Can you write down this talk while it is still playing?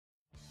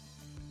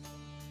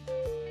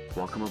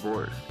Welcome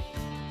aboard.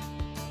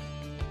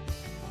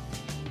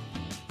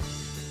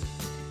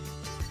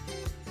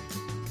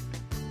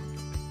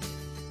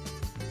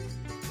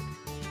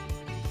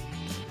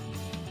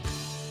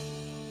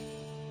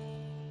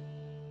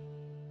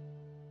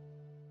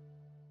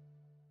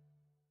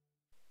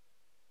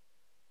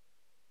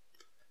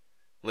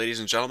 Ladies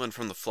and gentlemen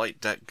from the flight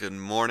deck, good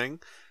morning.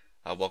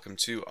 Welcome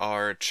to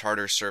our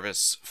charter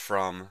service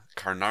from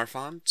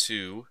Caernarfon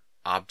to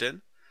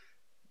Oban.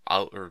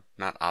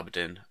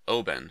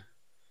 Oban.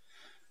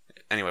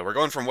 Anyway, we're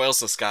going from Wales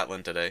to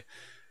Scotland today.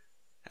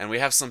 And we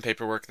have some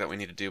paperwork that we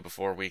need to do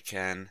before we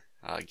can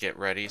get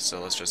ready,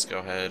 so let's just go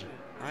ahead.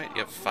 Alright,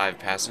 yep, 5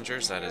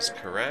 passengers, that is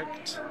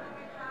correct.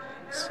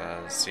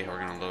 Let's see how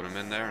we're going to load them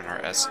in there. And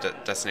our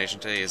destination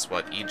today is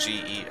what,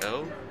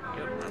 EGEO?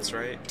 Yep, that's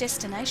right.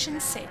 Destination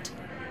set.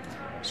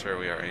 Sure,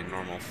 we are a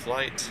normal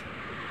flight.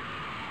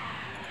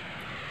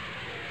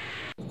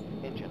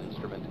 Engine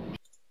instrument.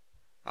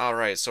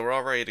 Alright, so we're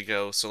all ready to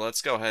go. So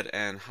let's go ahead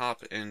and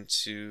hop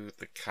into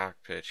the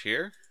cockpit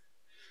here.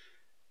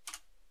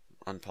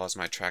 Unpause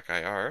my track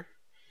IR.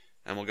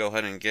 And we'll go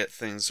ahead and get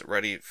things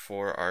ready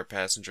for our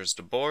passengers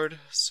to board.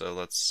 So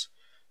let's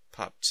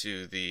pop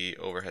to the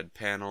overhead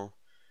panel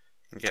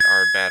and get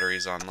our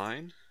batteries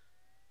online.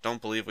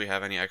 Don't believe we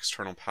have any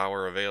external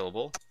power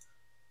available.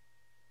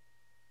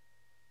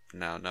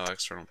 No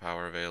external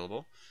power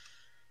available.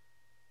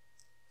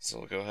 So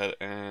we'll go ahead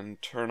and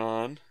turn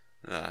on.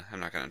 I'm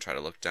not going to try to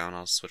look down,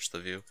 I'll switch the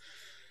view.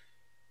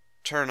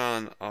 Turn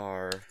on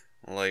our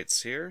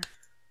lights here.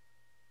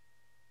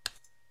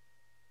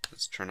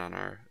 Let's turn on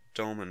our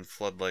dome and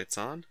floodlights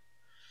on.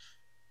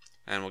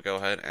 And we'll go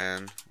ahead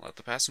and let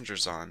the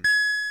passengers on.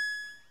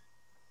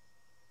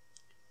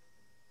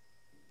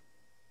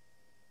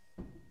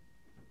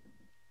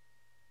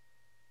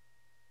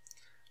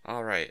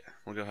 Alright,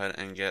 we'll go ahead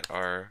and get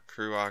our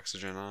crew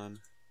oxygen on.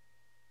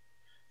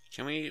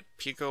 Can we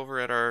peek over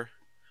at our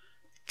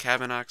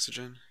cabin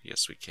oxygen?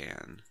 Yes, we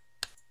can.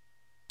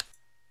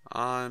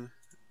 On,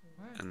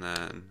 and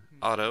then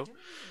auto.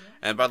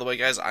 And by the way,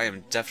 guys, I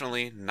am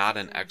definitely not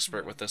an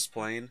expert with this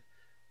plane.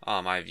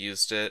 I've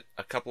used it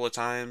a couple of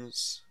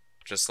times,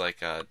 just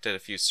like did a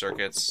few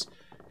circuits,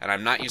 and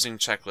I'm not using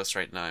checklists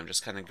right now. I'm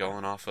just kind of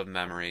going off of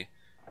memory.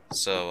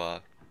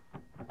 So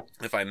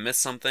if I miss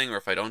something or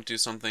if I don't do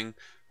something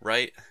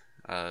right,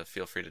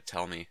 feel free to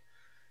tell me.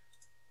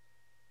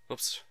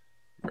 Whoops,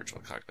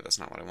 virtual cockpit, that's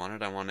not what I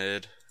wanted. I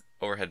wanted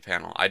overhead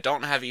panel. I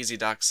don't have Easy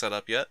Dock set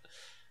up yet.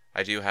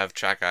 I do have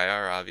track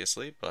IR,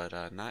 obviously,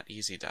 but not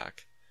Easy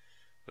Dock.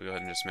 We'll go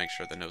ahead and just make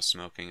sure the no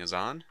smoking is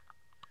on.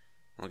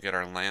 We'll get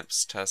our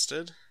lamps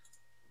tested.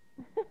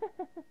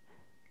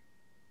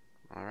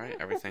 Alright,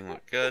 everything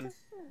looked good.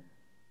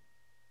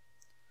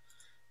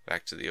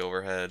 Back to the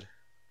overhead.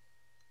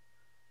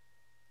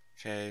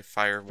 Okay,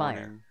 fire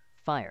warning.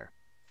 Fire.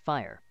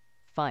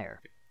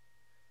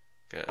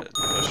 Good.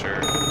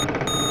 Pusher.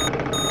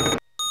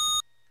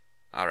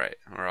 Alright,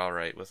 we're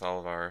alright with all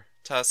of our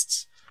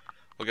tests.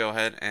 We'll go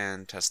ahead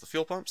and test the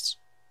fuel pumps.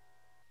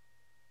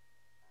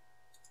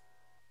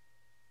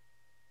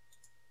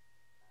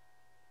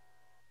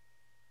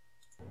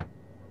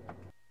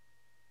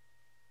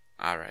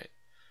 Alright.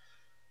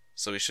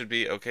 So we should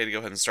be okay to go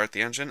ahead and start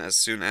the engine as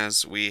soon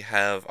as we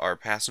have our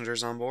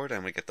passengers on board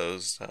and we get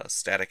those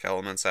static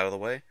elements out of the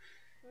way.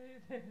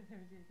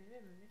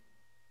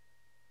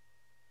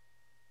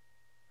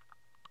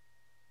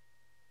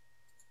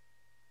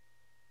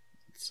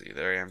 Let's see,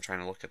 there I am trying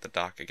to look at the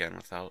dock again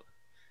without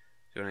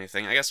doing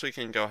anything. I guess we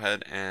can go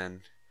ahead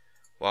and,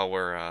 while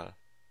we're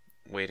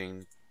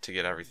waiting to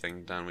get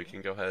everything done, we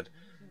can go ahead.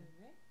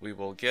 We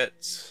will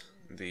get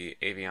the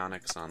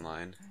avionics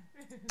online.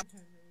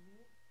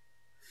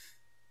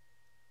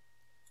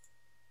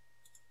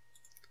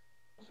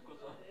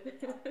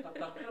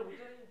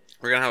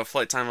 We're going to have a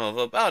flight time of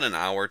about an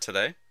hour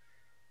today.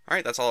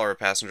 Alright, that's all our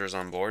passengers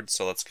on board,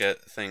 so let's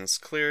get things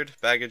cleared.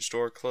 Baggage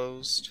door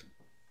closed.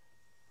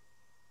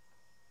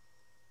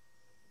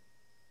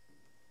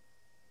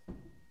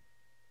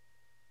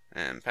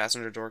 And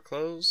passenger door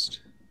closed.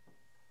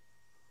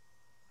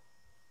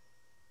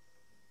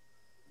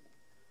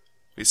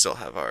 We still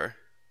have our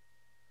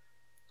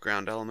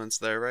ground elements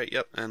there, right?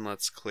 Yep, and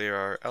let's clear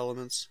our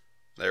elements.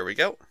 There we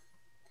go.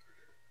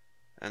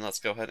 And let's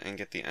go ahead and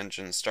get the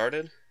engine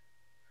started.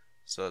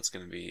 So it's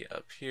going to be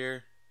up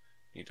here.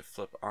 Need to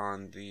flip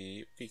on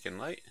the beacon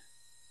light.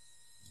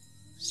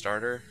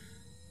 Starter.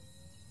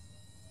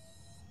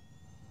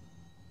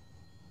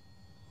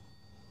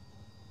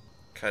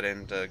 Cut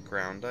into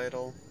ground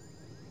idle.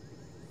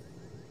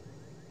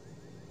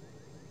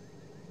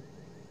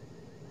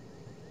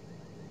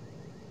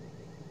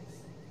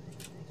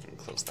 And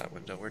close that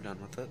window, we're done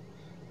with it.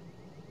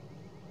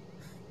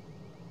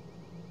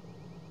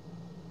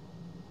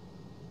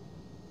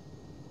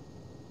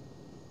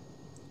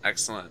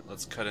 Excellent.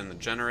 Let's cut in the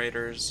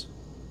generators.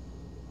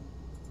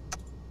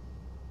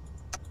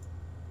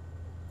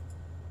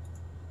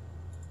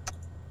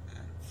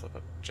 And flip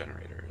up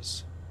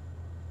generators.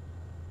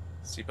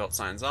 Seatbelt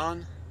signs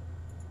on.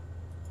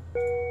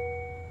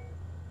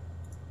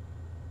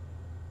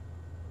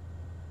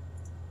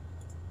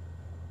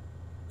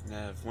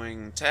 Nav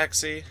wing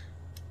taxi.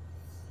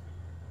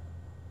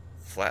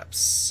 Flaps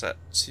set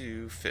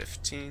to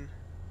 15.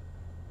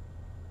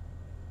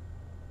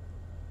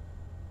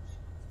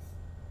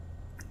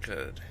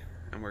 Good.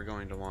 And we're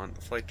going to want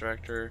the flight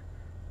director,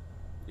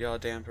 yaw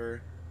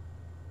damper,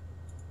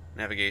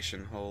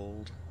 navigation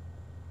hold.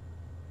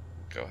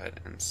 Go ahead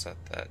and set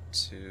that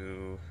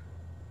to,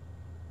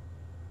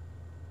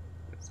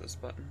 what's this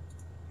button?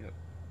 Yep.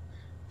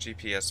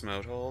 GPS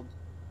mode hold.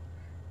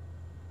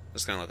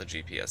 Just gonna let the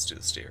GPS do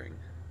the steering.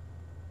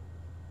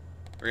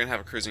 We're gonna have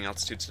a cruising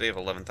altitude today of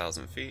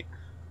 11,000 feet.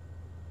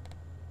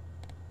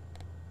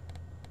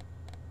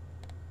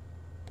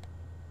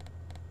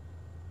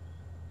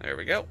 There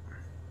we go.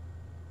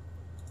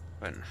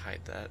 Go ahead and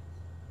hide that.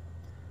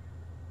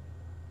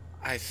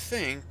 I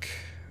think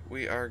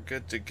we are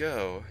good to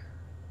go.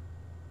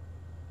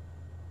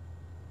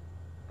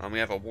 We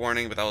have a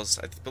warning, but that was,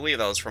 I believe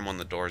that was from when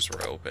the doors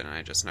were open.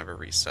 I just never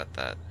reset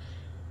that.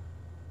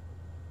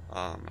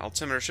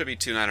 Altimeter should be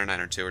 29 or 9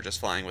 or 2. We're just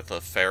flying with a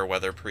fair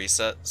weather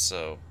preset,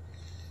 so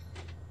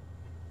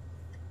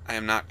I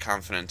am not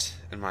confident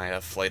in my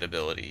flight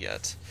ability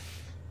yet.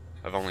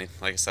 I've only,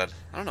 like I said,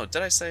 I don't know,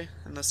 did I say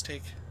in this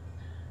take?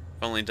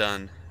 I've only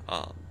done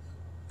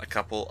a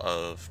couple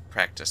of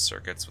practice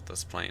circuits with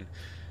this plane.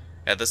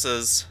 Yeah, this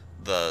is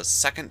the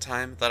second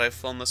time that I've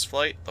flown this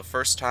flight. The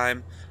first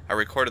time I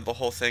recorded the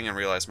whole thing and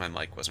realized my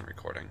mic wasn't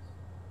recording.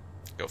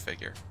 Go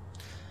figure.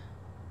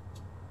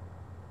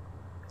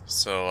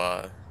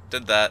 So,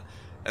 did that,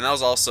 and that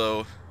was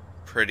also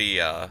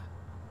pretty, I'm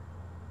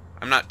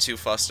not too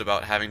fussed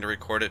about having to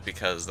record it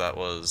because that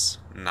was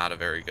not a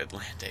very good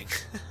landing.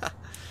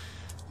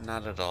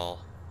 Not at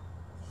all.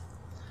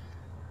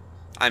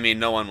 I mean,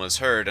 no one was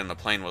hurt and the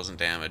plane wasn't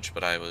damaged,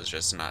 but I was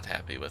just not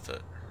happy with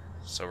it.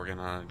 So we're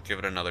gonna give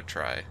it another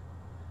try.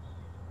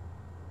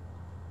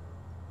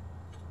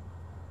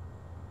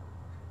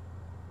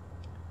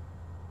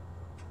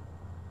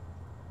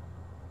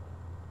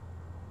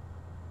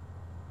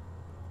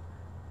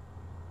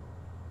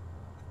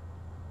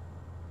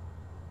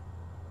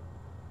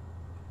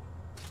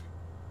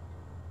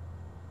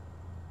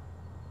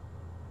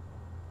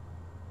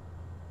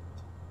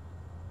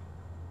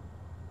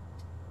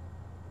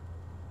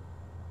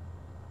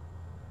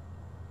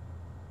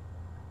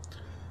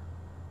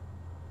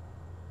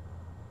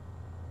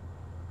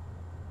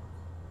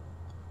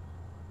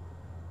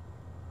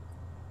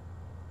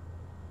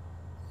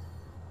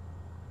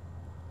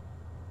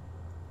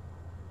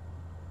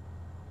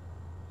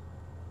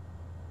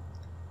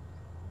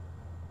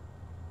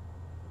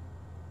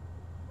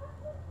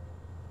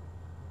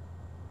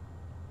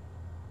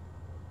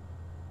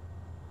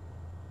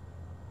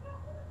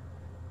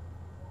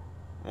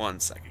 One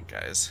second,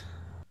 guys.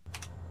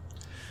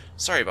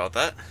 Sorry about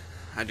that.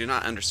 I do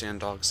not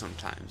understand dogs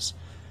sometimes.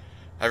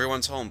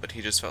 Everyone's home, but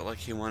he just felt like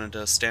he wanted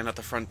to stand at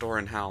the front door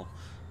and howl.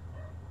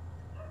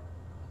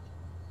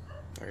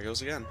 There he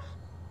goes again.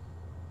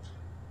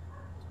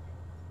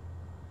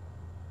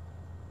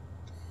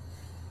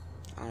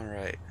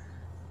 Alright.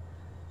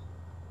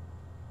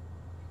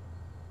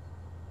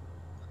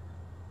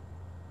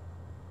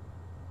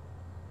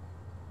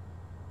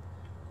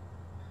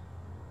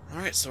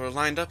 Alright, so we're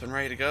lined up and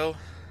ready to go.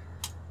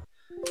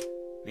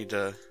 Need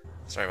to,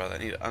 sorry about that,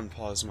 need to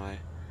unpause my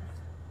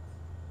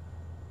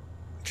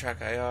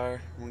track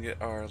IR. We'll get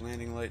our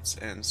landing lights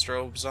and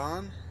strobes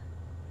on.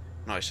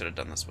 No, I should have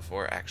done this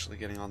before actually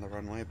getting on the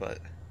runway, but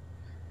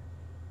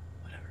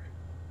whatever.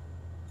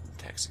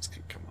 Taxis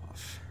can come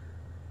off.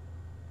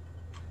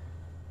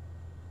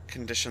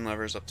 Condition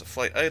levers up to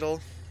flight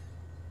idle.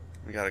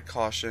 We got a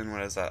caution.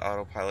 What is that?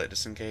 Autopilot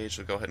disengaged.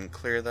 We'll go ahead and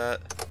clear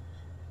that.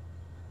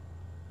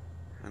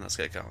 And let's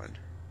get going.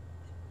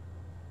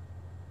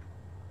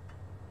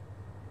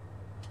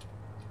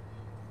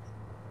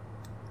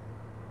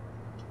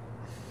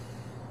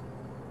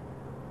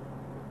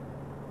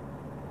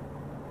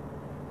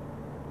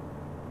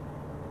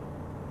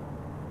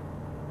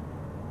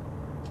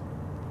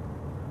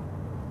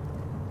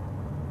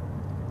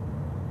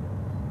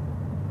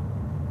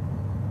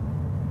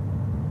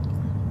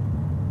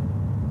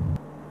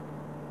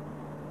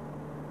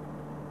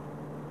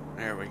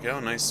 There we go,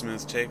 nice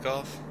smooth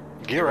takeoff.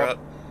 Gear up.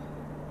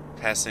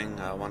 Passing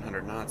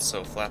 100 knots,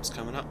 so flaps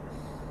coming up.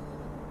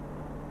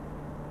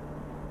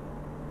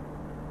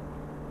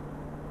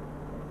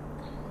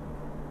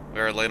 We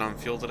are late on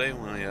fuel today.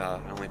 We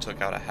only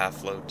took out a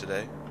half load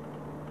today.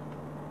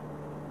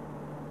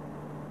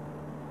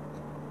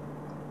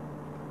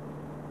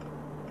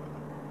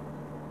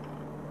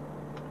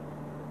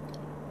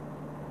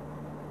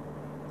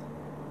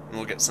 And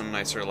we'll get some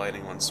nicer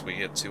lighting once we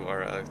get to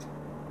our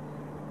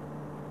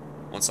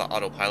once the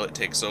autopilot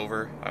takes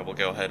over. I will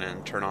go ahead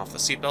and turn off the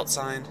seatbelt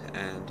sign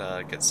and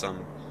get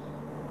some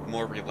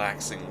more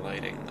relaxing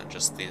lighting than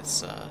just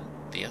this,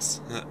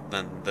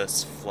 than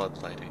this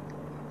flood lighting.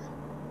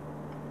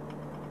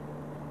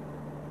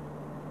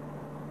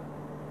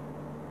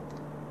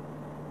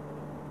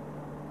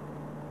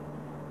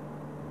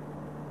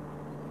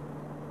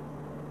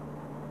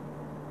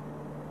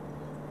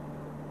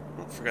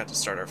 Oh, forgot to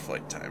start our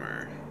flight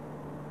timer.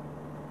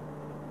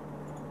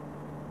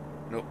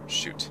 Nope,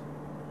 shoot.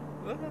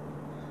 Ah,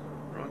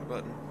 wrong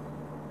button.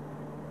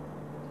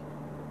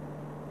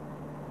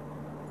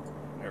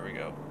 There we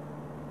go.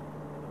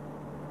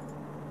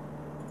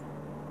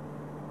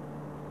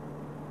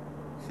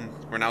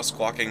 We're now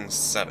squawking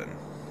 7.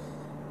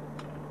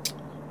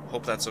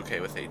 Hope that's okay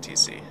with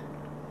ATC.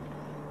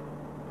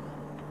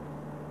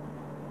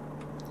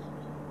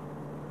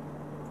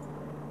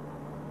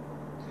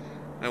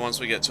 And once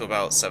we get to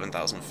about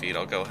 7,000 feet,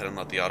 I'll go ahead and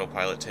let the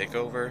autopilot take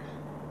over.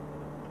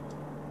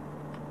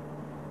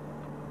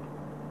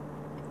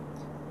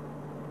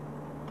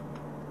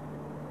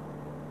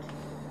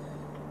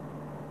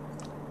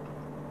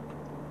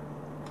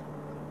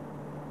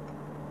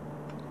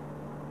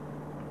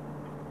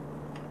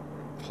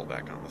 Pull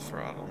back on the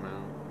throttle now.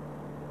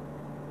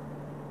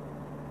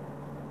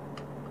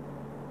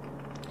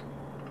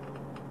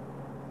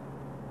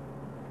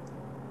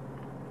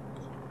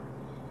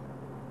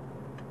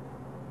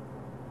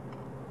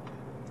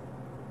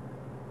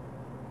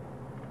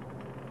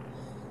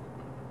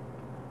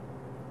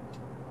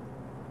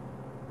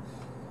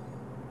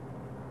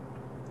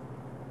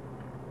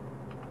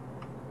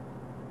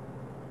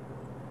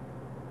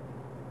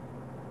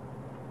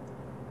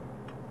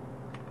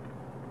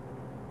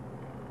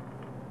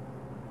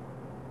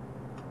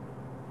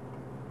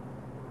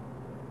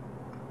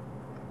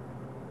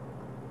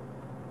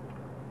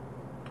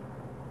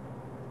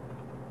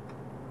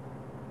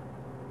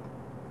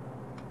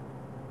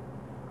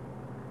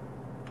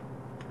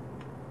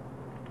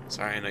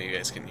 Sorry, I know you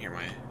guys can hear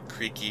my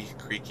creaky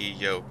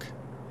yoke.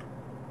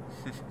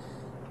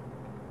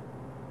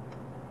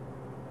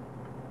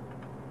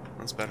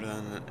 That's better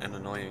than an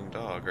annoying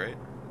dog, right?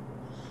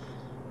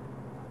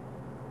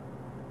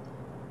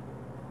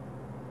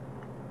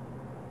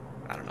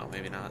 I don't know,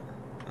 maybe not.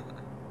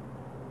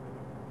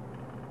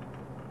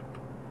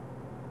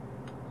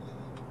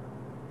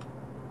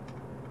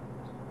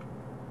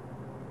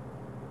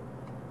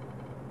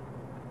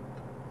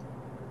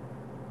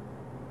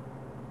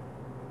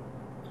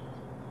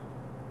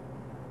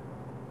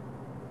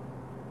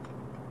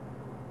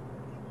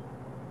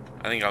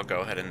 I think I'll go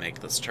ahead and make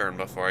this turn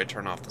before I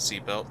turn off the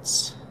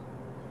seatbelts.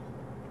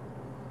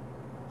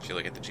 If you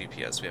look at the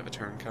GPS, we have a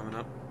turn coming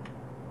up.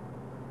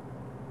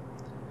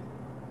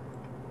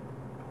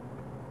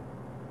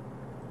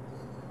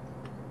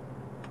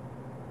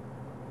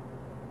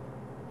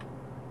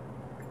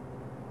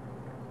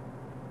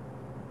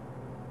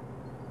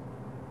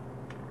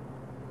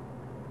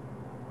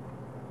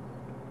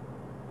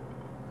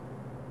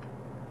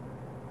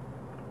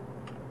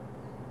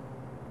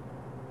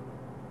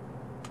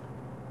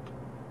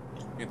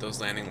 Get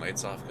those landing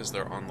lights off because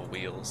they're on the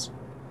wheels,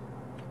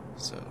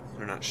 so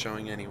they're not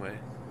showing anyway.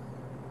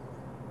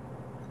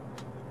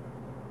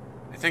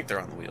 I think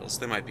they're on the wheels.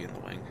 They might be in the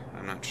wing.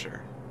 I'm not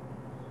sure.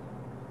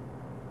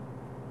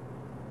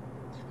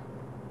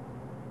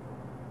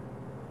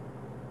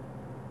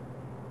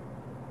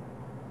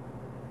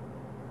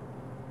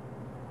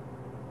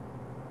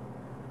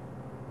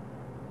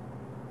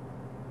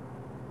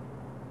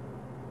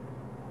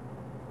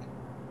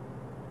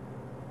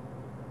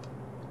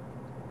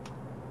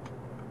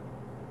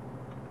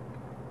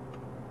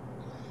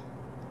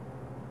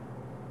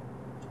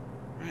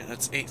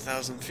 That's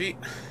 8,000 feet.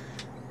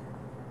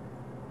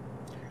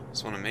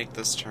 Just want to make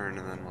this turn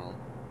and then we'll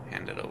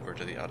hand it over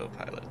to the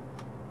autopilot.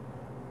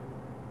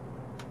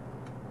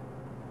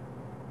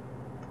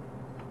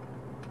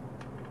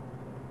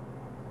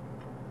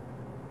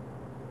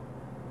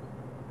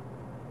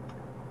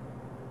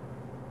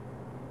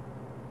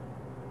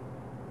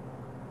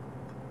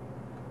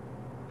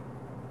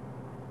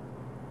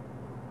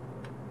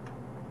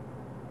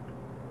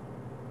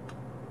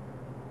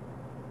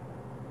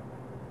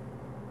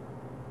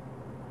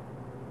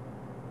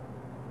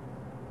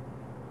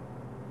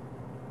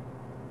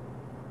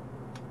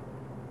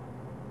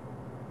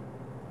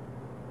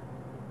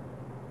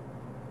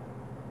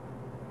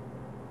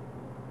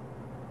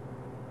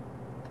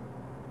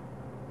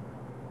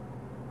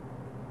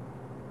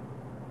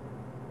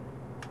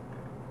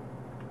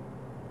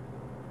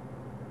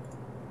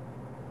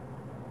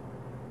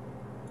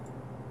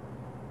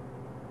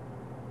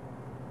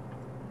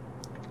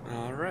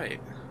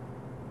 Alright.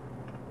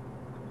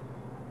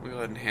 We'll go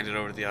ahead and hand it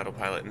over to the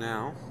autopilot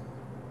now.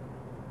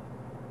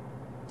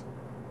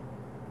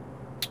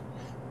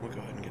 We'll go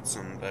ahead and get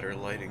some better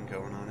lighting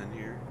going on in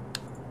here.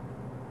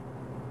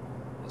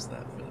 What's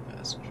that for the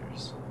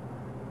passengers?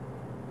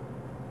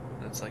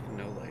 That's like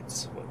no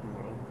lights. What in the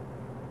world?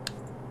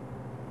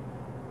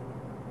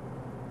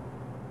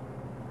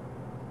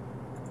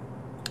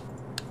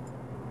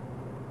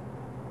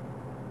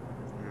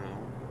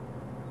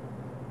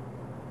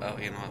 Oh,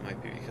 you know, it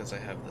might be because I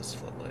have this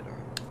floodlight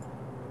on.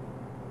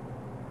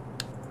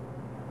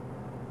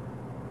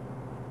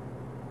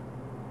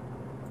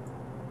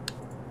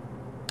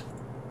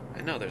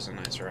 I know there's a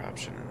nicer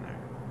option in there.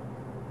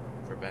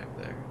 For back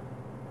there.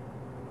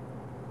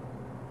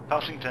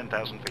 Passing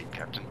 10,000 feet,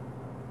 Captain.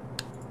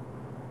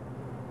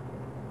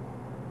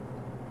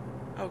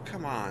 Oh,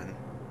 come on.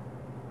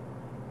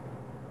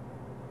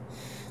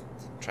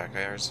 track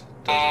IRs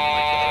doesn't like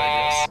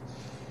that, I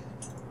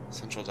guess.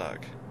 Central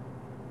dock.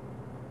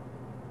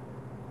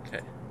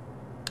 Okay.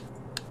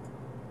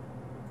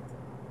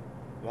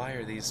 Why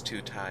are these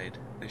two tied?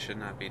 They should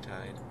not be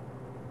tied.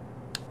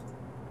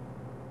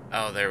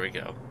 Oh, there we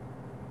go.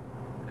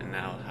 And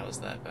now, how's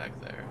that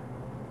back there?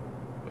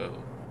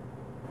 Whoa.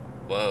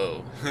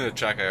 Whoa.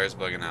 Track IR is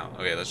bugging out.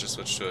 Okay, let's just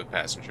switch to a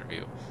passenger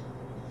view.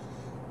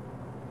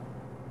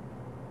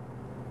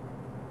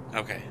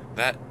 Okay,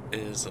 that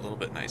is a little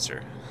bit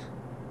nicer.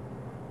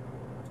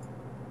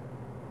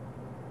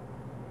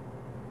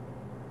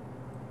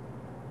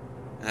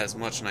 That is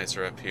much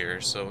nicer up here,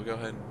 so we'll go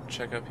ahead and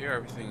check up here.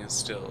 Everything is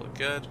still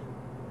good.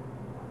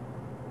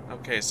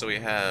 Okay, so we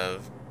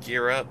have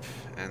gear up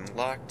and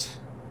locked.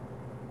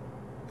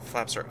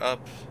 Flaps are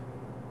up.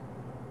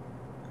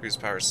 Cruise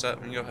power set.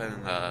 We can go ahead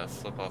and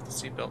flip off the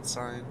seatbelt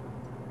sign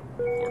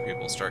before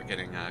people start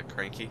getting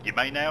cranky. You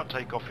may now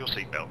take off your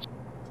seatbelts.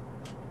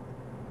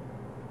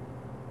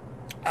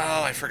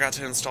 Oh, I forgot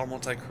to install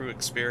multi-crew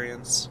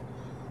experience.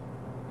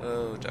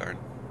 Oh, darn.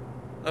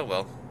 Oh,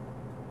 well.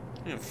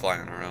 We can fly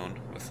on our own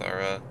with our,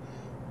 well,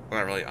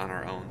 not really on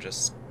our own,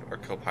 just our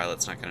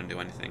co-pilot's not going to do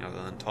anything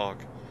other than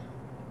talk.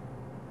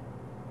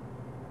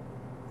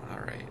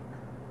 Alright.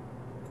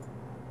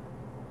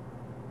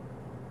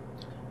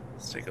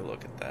 Let's take a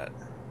look at that.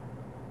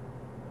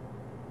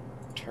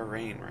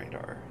 Terrain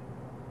radar.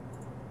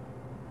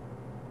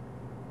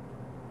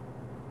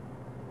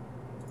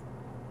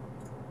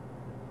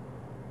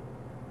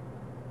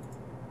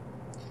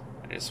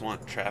 I just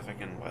want traffic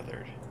and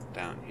weather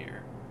down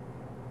here.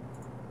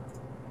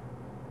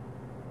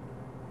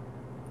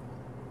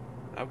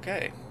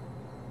 Okay.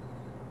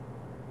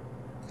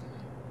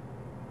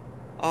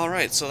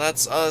 Alright, so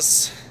that's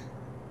us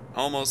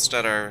almost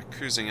at our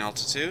cruising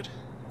altitude.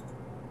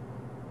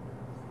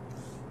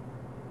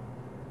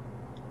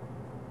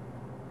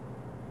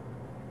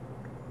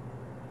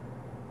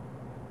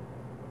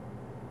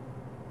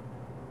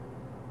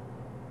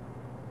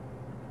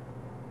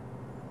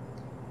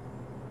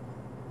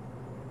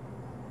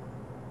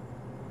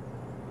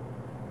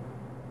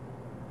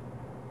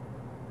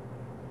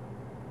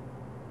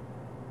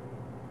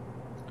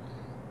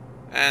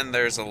 And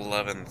there's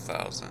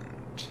 11,000.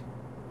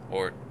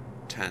 Or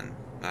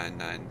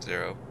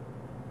 10,990.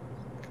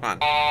 Come on.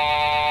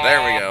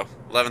 There we go.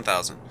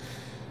 11,000.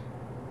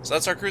 So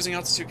that's our cruising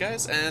altitude,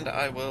 guys, and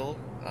I will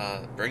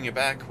bring you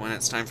back when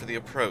it's time for the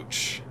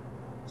approach.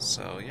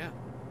 So, yeah.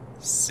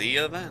 See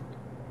ya then.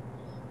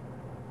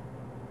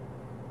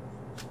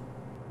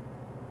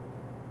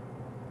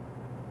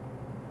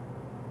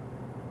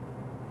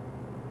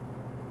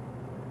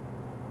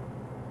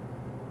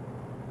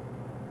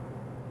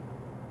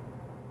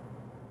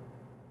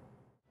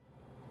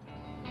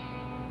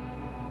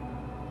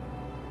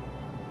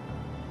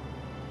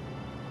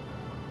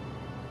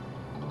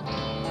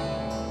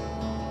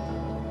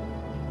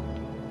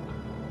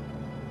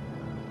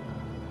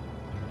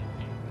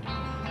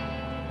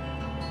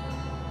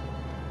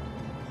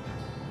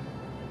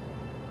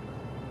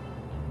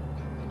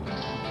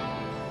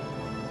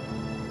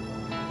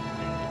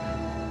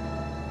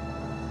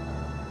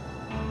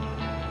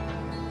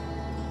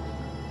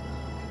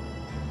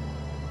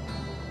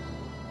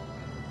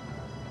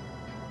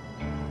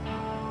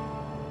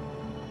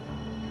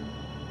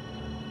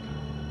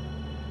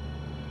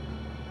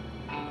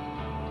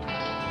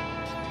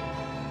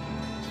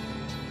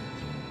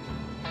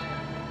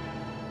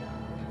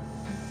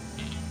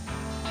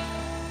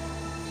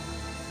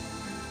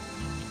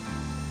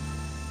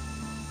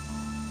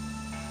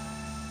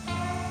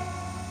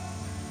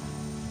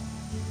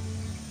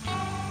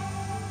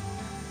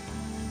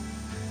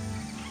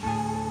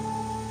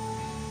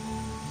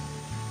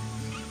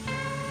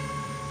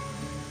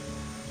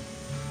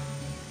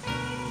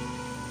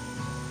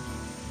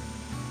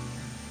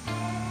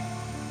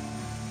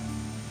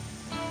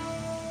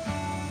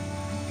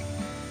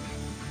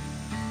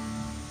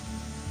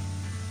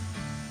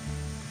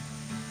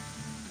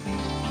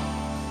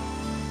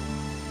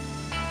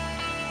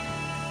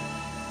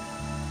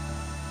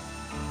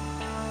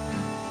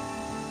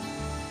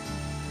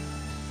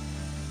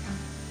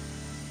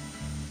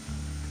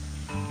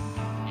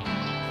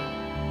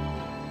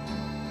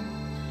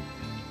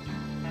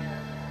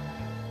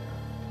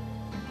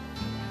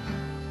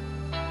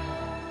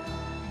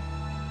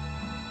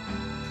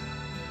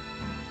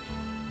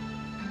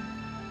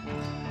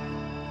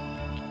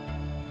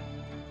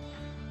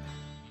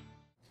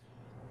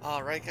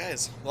 Alright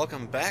guys,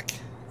 welcome back.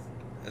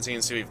 As you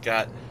can see, we've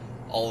got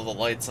all of the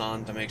lights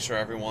on to make sure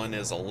everyone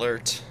is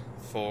alert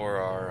for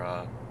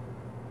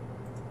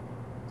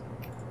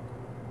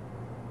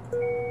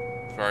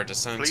our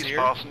descent Please here.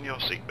 fasten your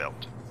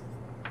seatbelt.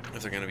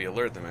 If they're going to be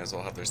alert, they might as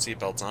well have their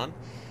seatbelts on.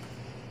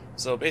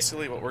 So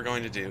basically what we're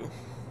going to do,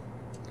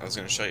 I was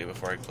going to show you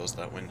before I closed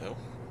that window.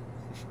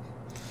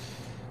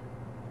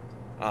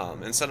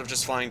 Instead of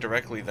just flying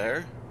directly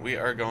there, we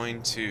are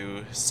going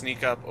to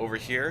sneak up over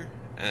here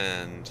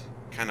and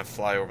kind of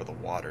fly over the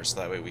water, so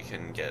that way we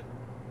can get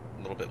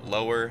a little bit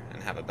lower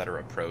and have a better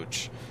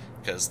approach,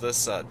 because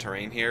this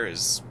terrain here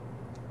is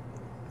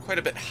quite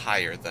a bit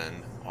higher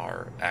than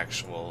our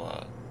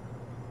actual,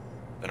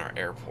 than our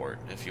airport,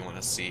 if you want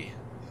to see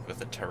with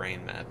the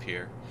terrain map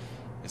here.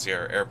 You see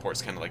our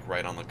airport's kind of like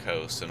right on the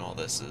coast, and all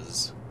this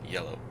is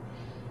yellow.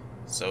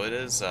 So it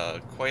is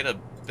quite a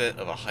bit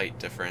of a height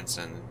difference,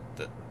 and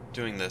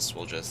doing this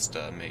will just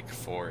make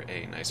for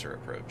a nicer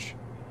approach.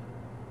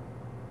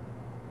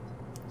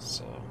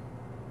 So,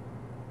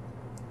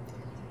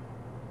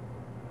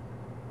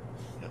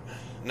 yep.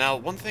 Now,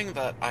 one thing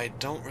that I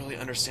don't really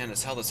understand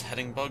is how this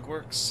heading bug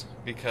works,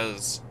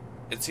 because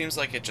it seems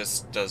like it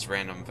just does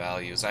random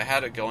values. I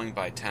had it going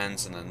by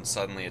 10s, and then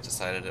suddenly it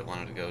decided it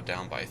wanted to go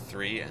down by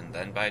 3 and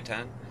then by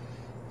 10.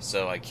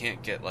 So I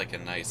can't get like a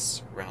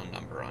nice round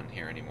number on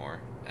here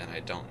anymore, and I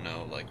don't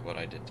know like what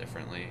I did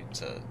differently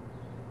to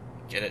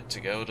get it to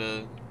go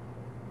to...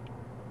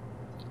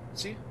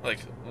 See? Like,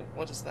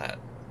 what is that?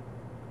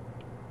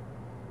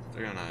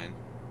 309.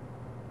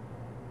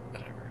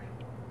 Whatever.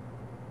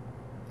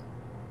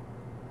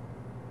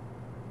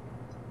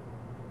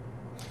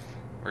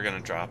 We're gonna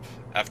drop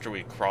after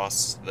we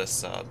cross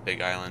this big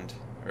island,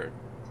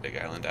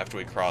 after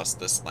we cross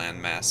this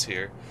landmass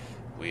here,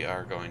 we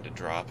are going to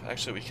drop.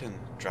 Actually, we can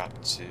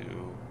drop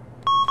to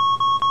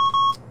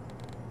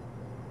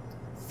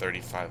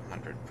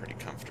 3,500 pretty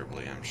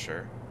comfortably, I'm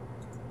sure.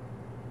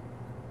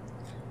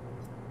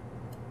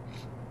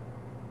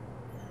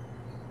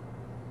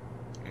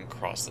 And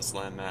cross this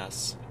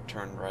landmass,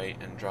 turn right,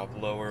 and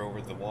drop lower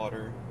over the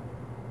water.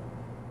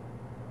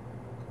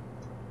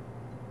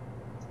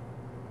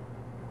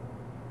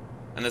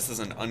 And this is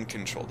an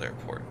uncontrolled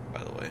airport,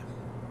 by the way.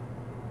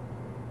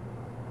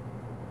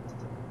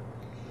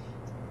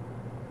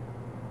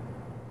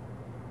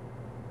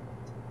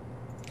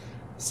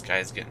 The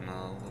sky's getting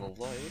a little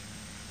light.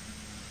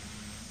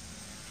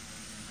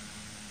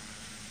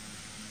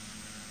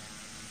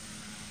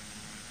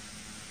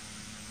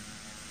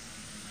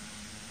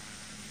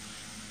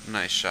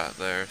 Nice shot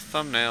there.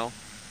 Thumbnail.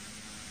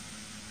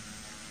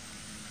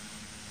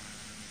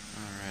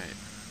 Alright.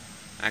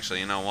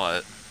 Actually, you know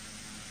what?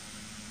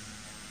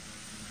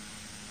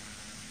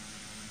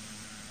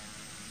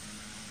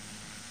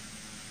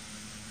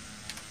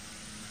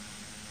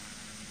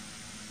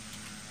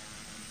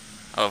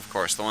 Oh, of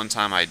course, the one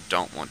time I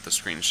don't want the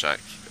screenshot,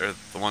 or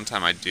the one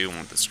time I do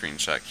want the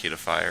screenshot key to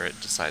fire, it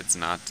decides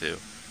not to.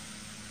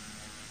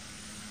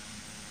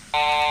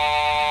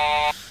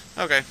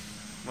 Okay,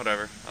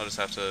 whatever. I'll just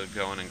have to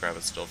go in and grab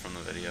it still from the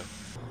video.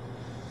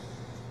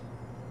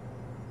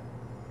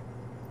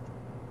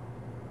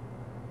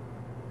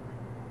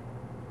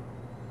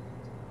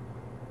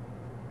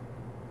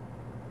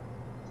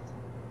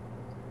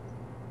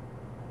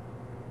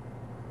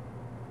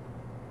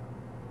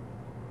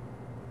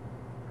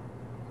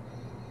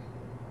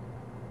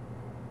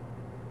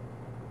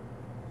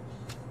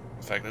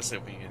 In fact, let's see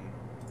if we can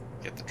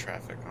get the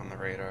traffic on the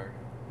radar.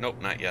 Nope,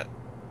 not yet.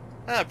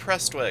 Ah,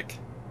 Prestwick!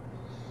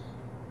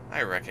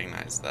 I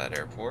recognize that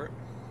airport.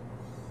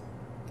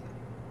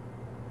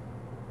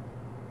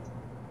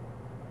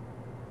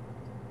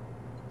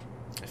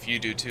 If you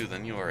do too,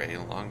 then you are a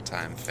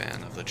longtime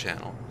fan of the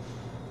channel.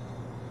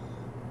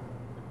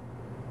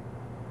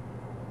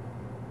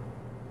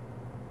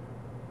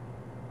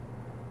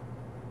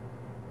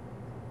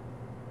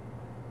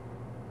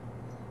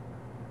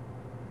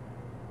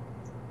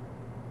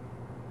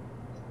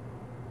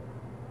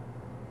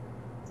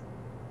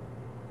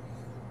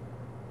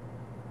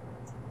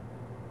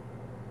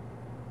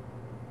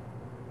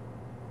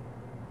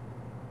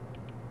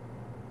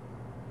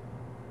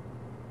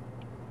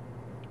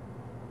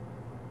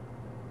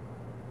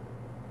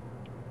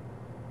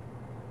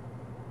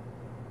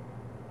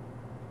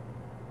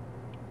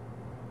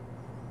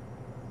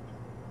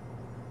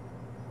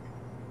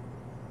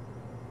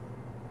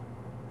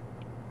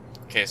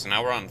 Okay, so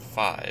now we're on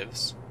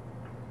 5s.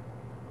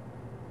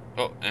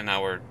 Oh, and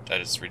now I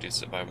just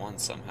reduced it by 1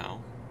 somehow.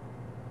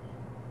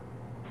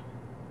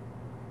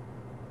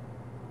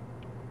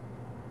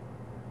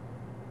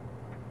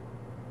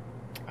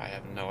 I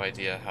have no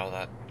idea how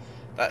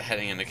that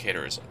heading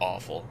indicator is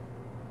awful.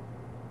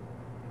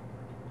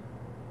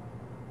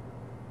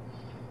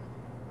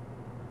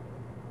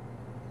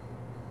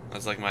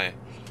 That's like my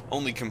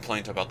only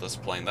complaint about this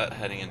plane. That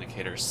heading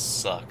indicator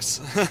sucks.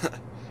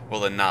 Well,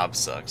 the knob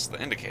sucks.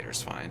 The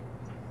indicator's fine.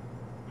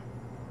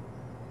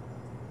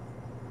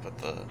 But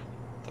the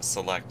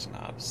select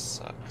knob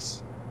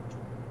sucks.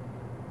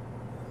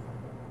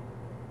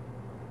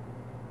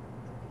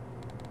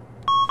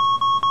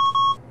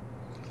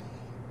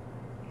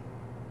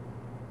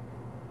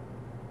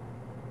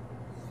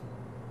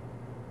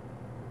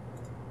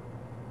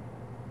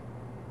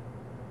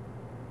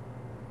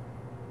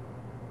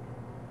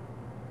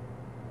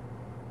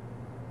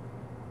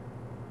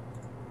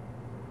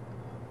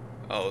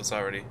 Oh, it's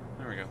already...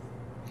 There we go.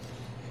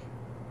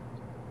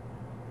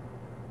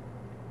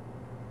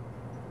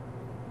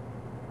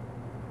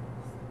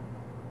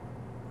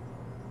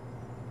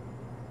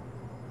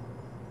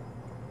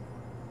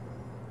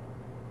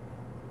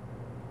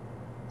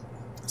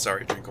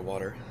 Sorry, drink of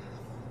water.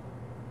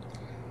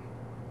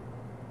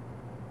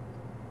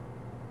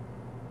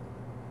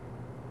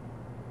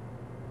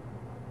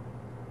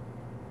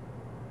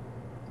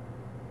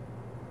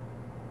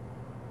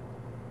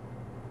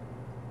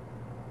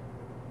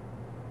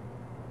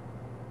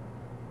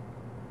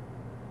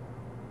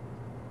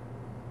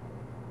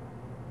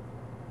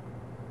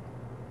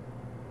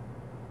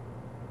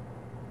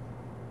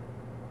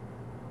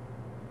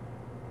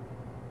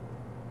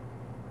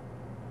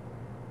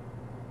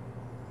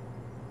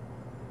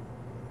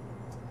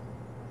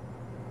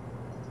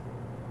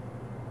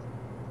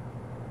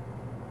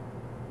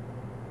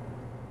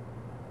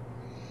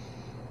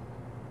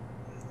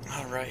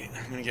 Alright,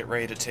 I'm gonna get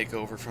ready to take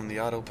over from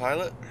the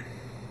autopilot.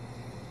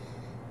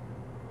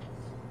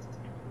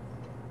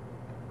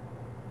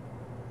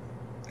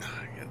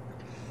 Get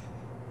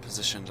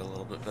positioned a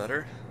little bit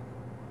better.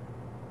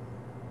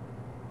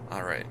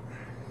 Alright.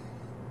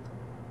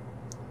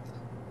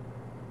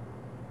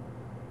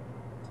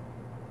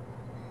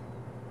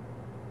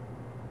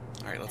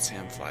 Alright, let's see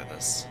him fly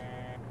this.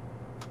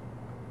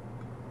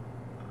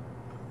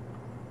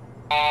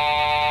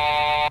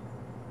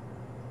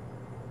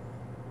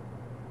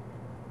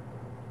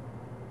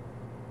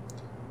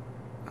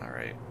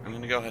 Alright, I'm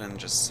gonna go ahead and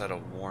just set a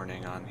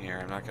warning on here.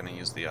 I'm not gonna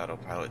use the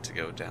autopilot to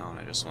go down.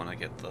 I just want to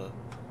get the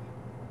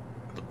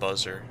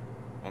buzzer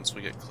once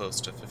we get close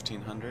to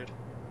 1500.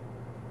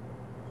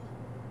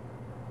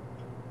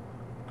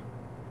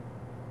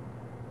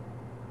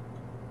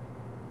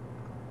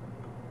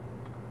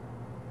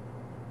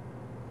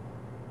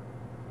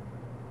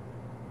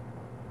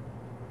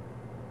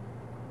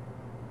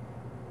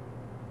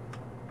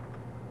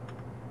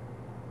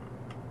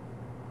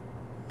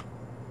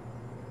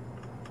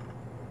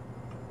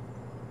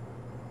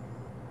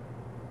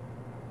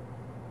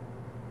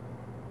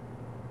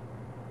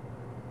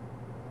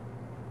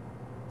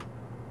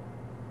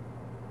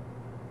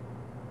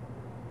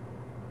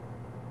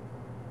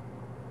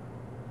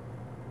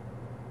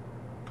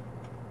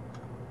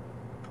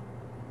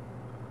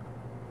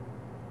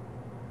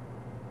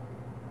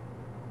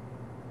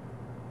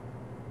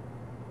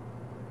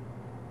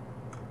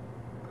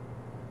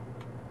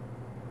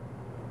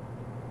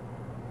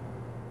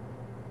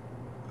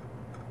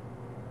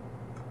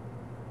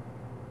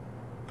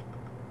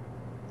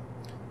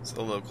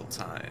 So local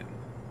time,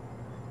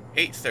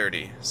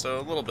 8:30, so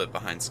a little bit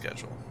behind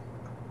schedule.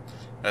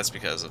 That's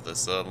because of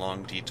this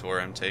long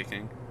detour I'm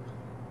taking.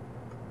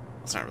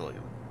 It's not really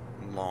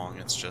long,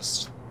 it's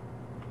just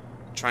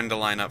trying to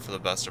line up for the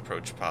best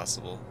approach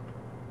possible.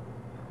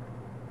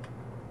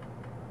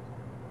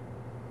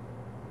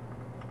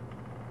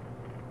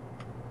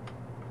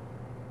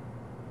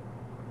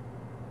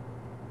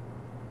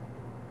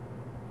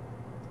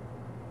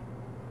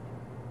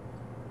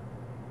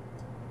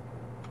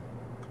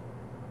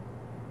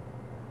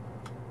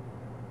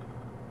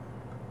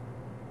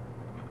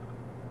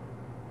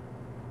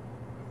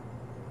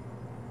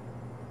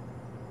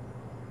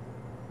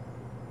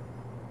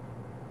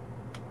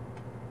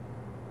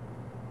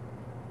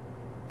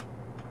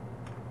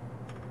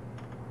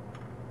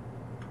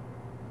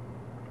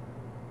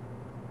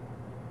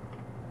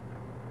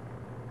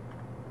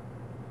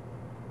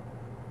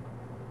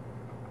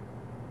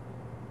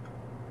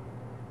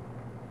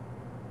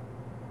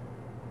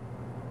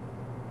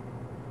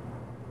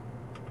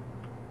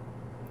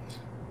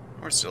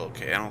 We're still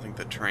okay. I don't think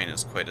the terrain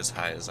is quite as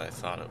high as I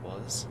thought it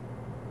was.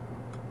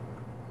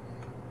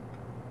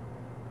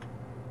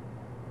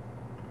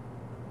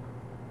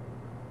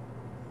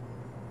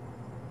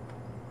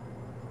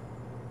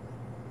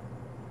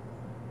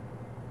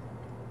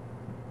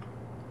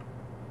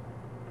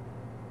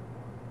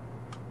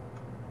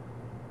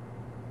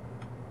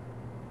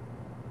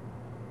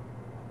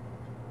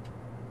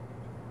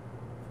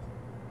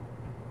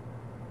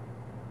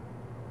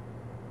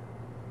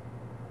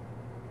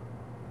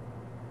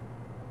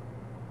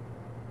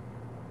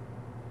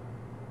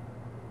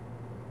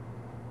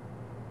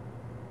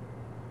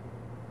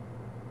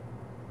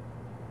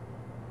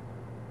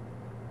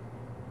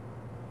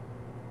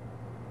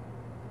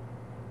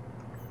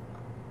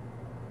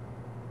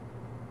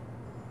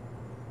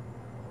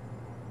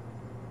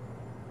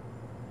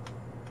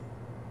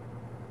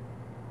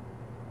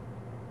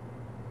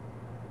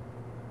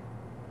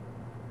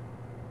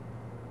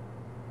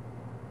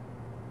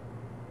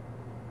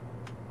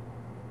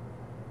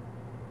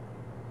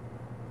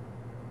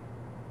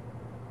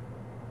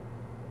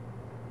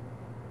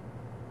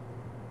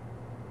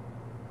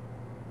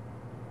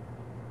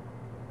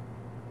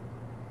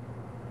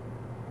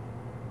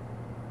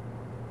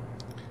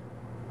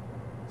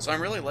 So I'm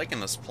really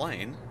liking this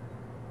plane.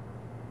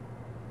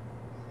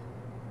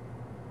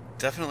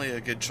 Definitely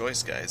a good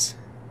choice, guys.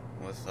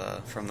 With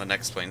from the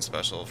Next Plane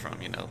special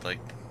from, you know, like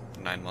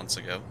 9 months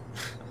ago.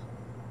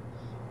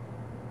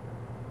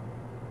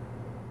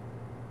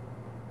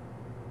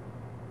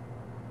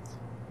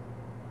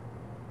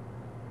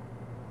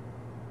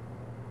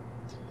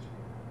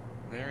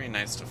 Very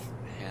nice to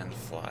hand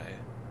fly.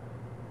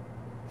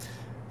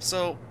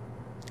 So,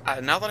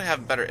 now that I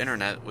have better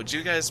internet, would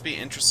you guys be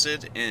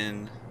interested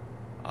in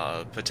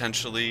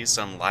potentially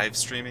some live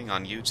streaming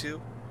on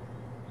YouTube?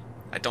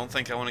 I don't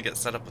think I want to get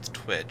set up with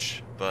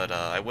Twitch, but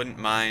I wouldn't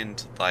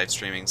mind live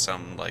streaming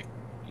some, like,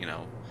 you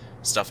know,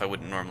 stuff I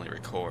wouldn't normally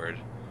record,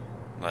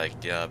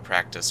 like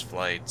practice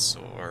flights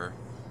or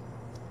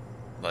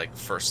like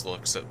first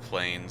looks at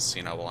planes,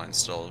 you know, while I'm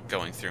still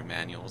going through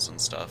manuals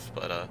and stuff.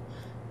 But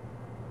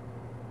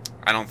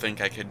I don't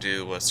think I could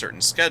do a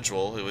certain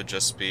schedule. It would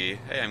just be,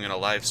 hey, I'm gonna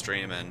live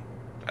stream, and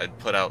I'd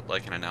put out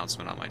like an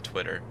announcement on my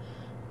Twitter.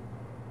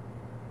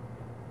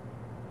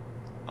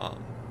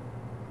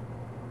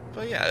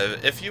 But yeah,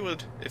 if you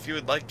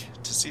would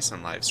like to see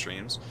some live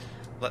streams,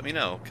 let me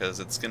know, because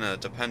it's gonna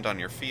depend on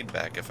your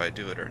feedback if I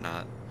do it or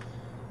not.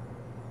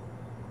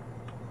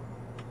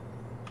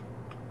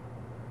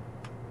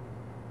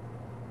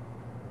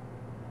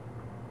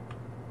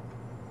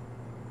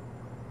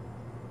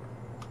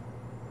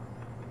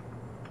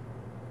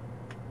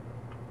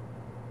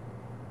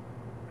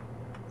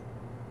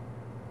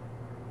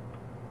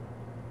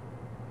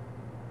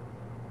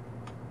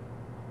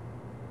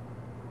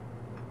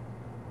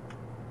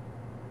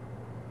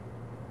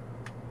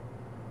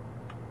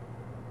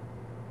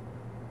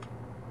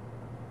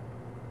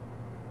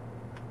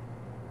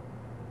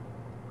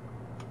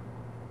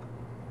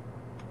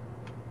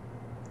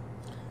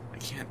 I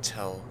can't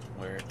tell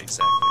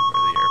exactly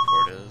where the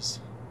airport is.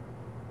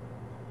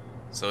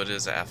 So it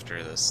is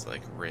after this,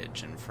 like,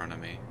 ridge in front of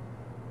me.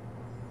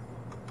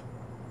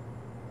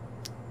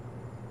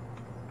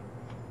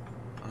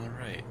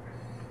 Alright.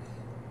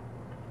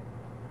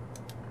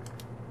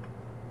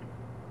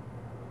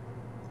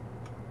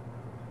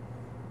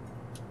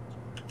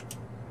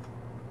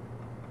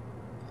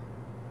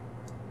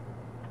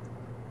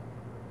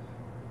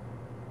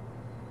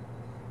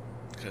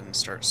 Go ahead and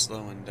start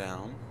slowing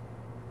down.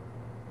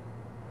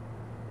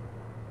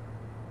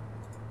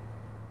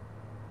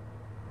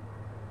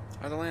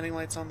 Are the landing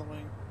lights on the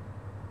wing?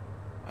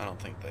 I don't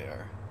think they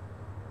are.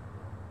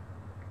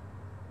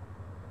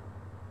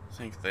 I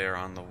think they are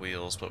on the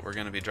wheels, but we're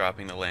going to be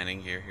dropping the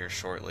landing gear here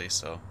shortly,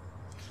 so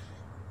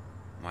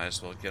might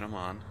as well get them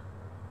on.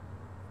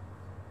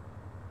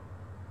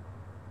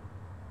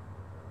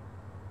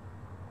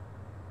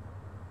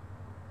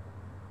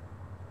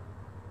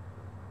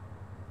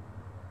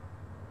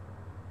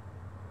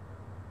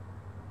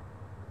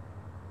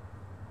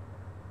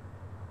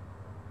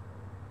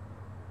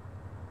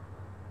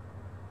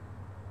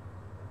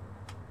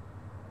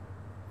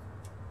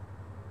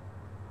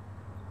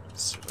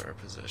 Let's see what our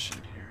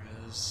position here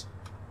is.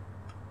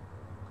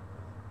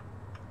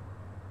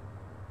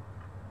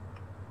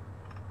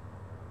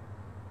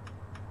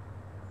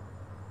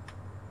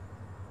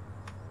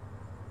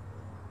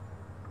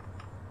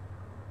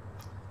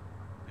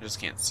 I just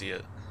can't see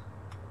it.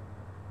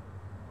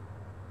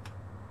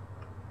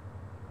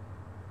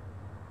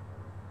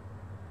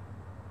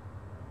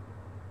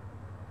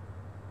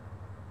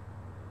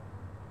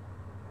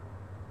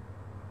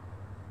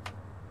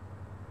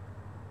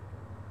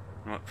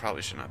 Well,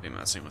 probably should not be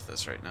messing with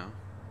this right now.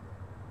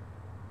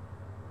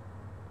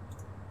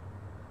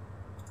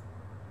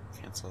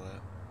 Cancel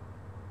that.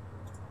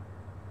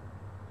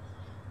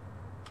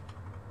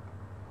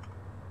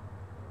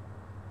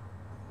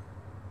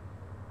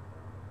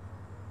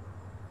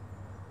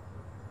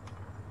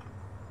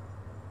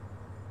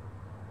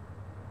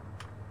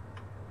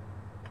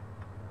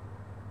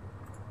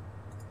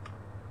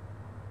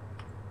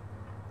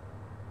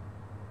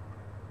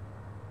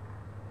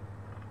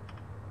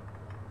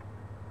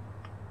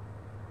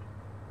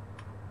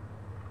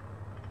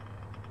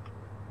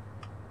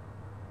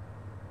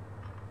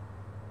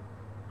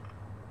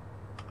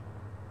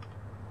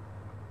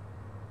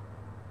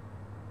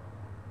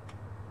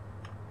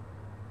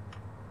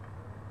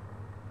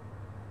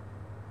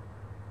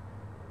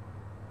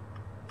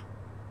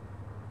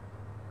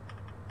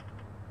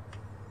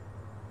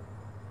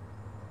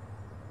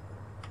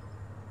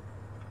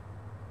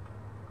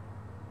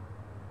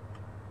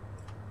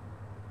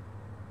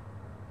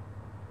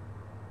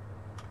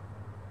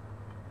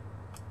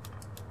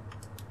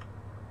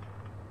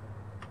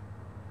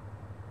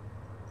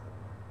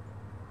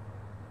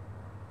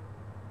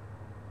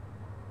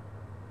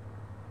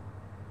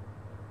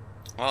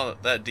 Well,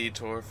 that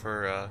detour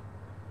for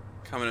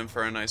coming in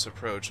for a nice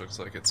approach looks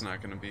like it's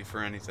not going to be for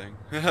anything.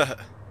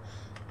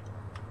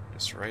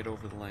 Just right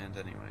over the land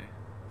anyway.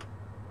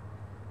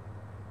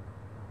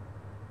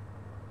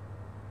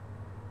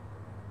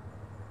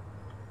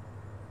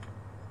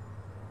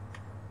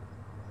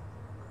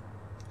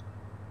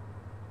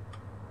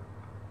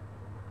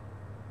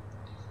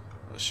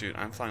 Oh shoot,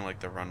 I'm flying like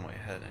the runway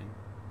heading.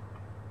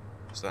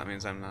 So that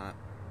means I'm not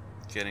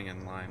getting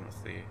in line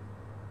with the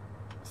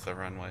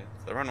runway.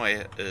 The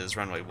runway is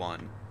runway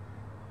 1.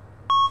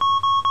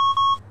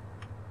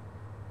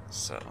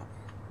 So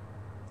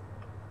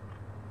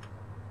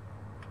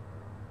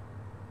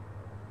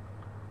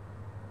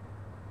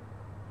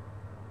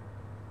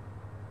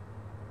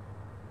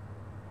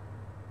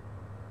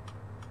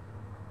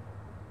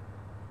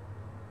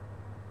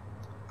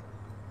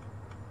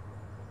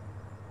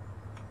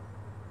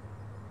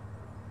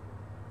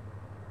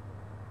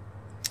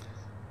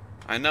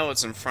I know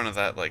it's in front of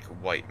that like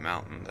white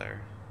mountain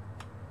there.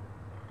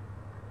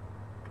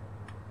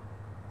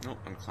 Nope,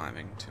 I'm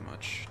climbing too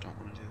much. Don't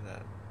want to do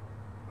that.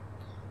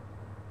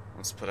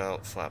 Let's put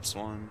out flaps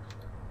 1.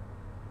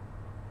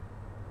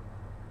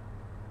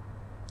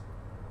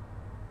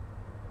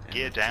 And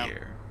Gear down.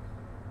 Gear.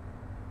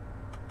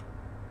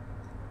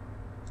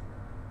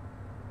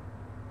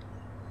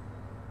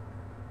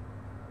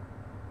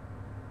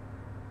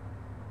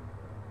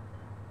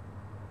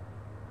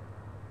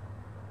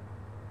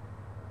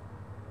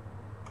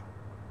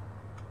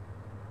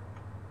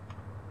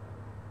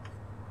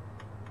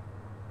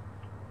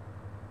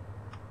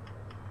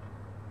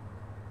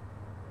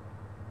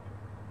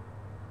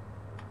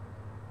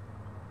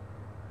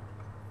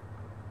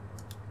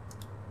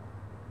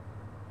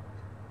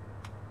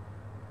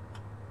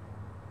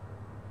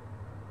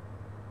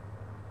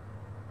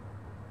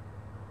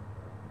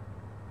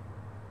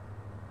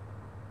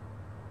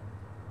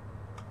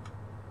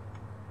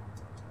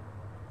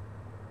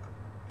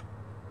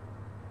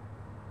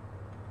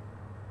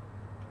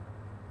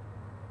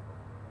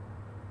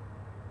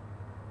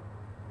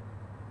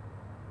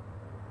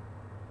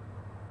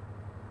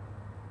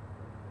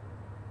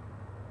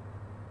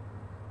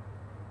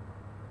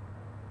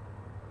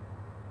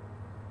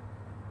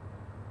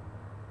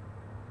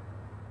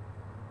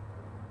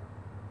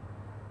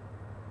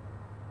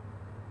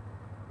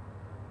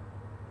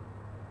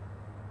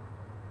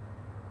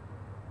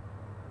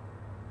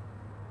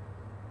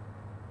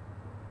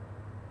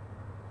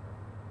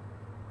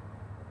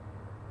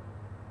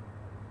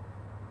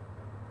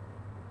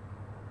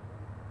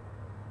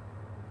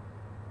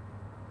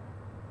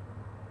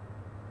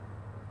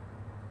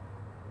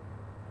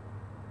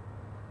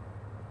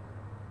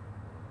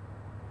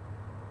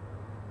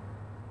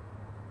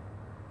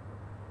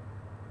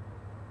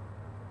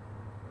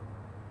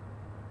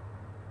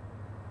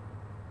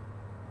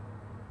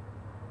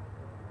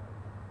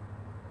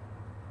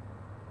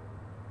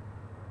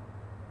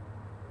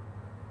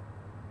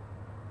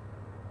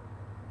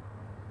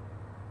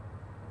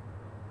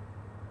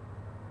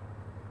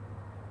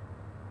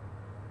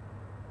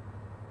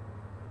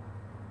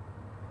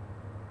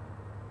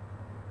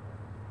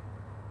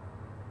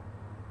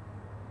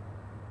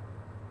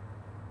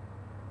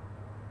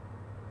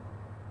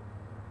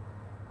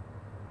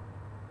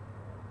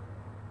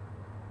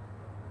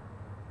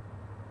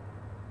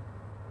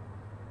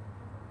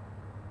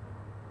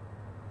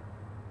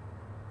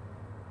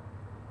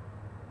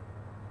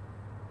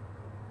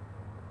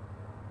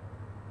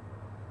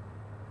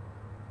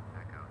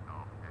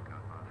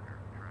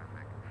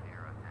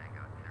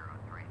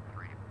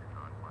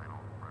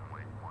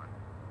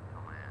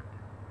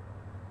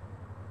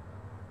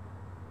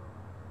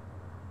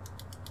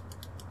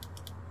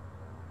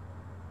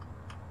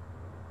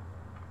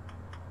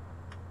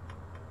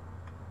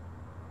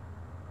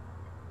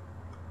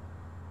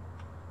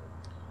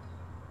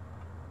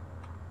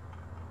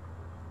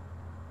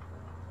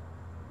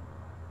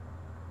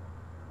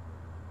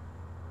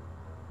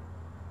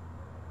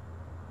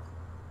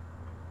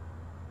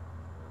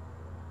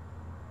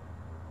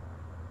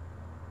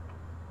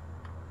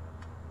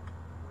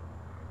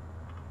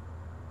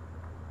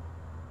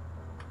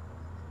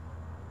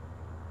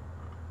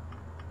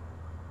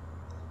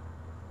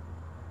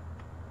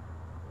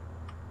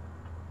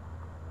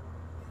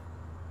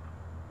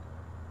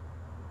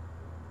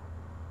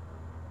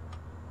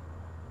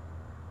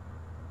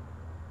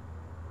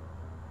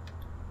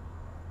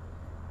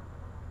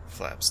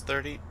 Flaps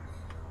 30.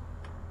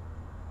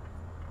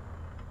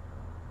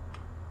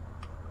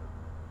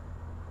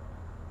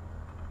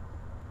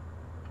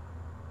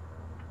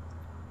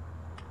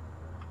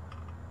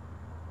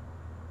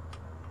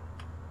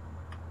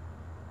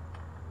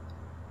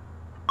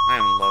 I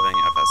am loving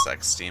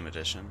FSX Steam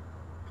Edition.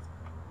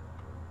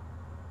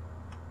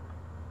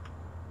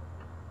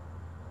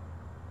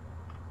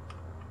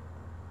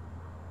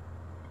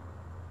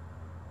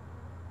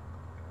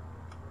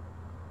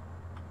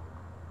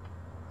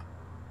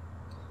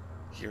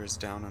 Gears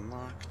down and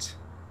locked.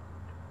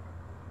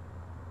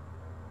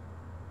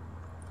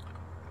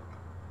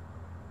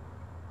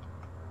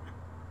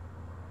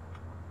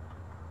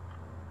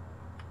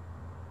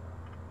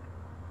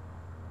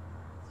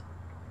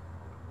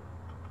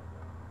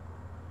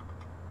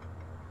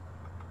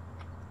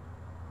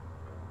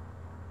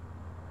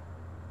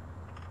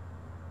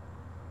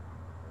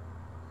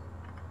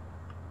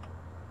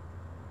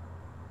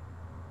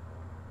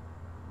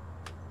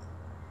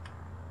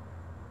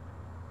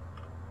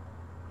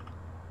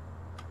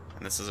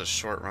 And this is a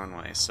short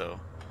runway,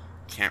 so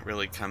can't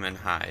really come in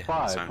high.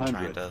 So I'm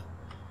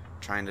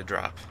trying to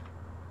drop.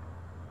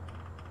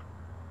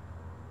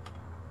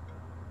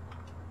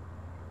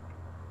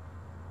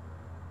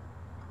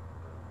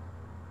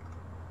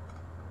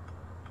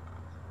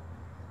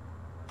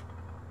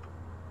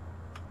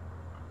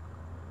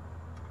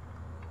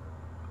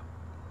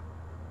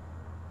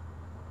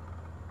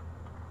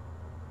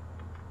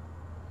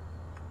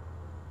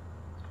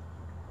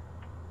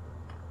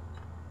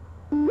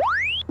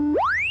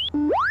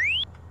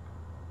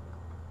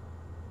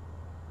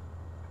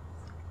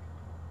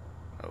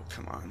 Oh,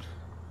 come on.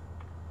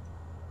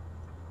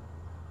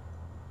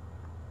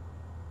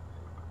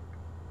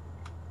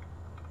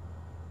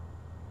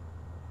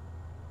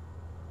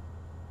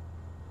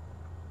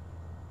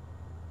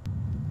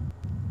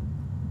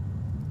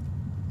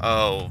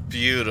 Oh,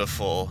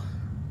 beautiful.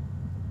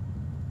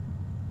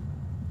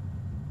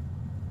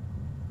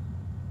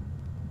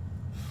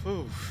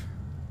 Whew.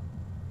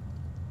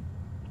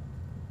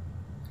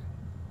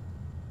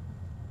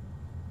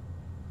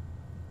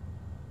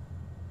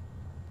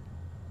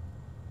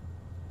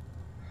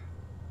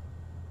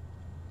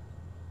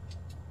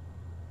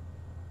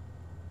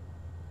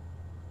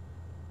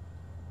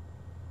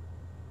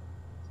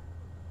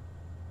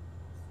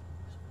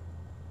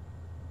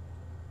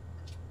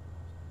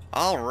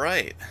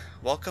 Alright,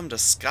 welcome to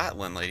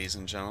Scotland, ladies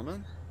and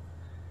gentlemen.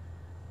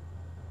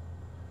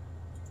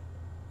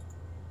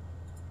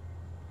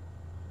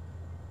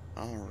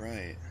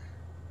 Alright.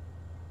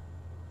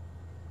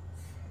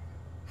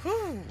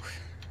 Whew.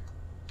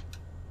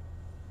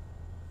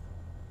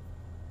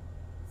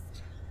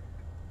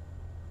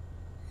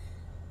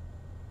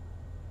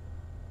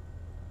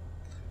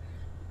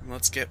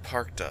 Let's get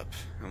parked up,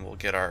 and we'll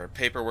get our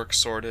paperwork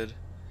sorted,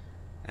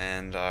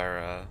 and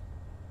our,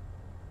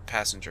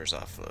 passengers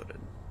offloaded.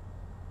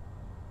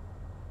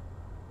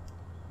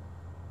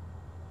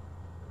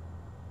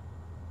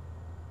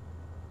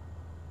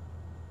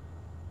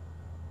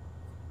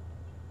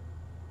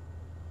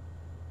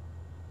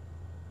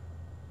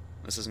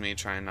 This is me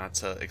trying not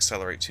to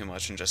accelerate too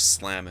much and just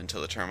slam into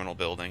the terminal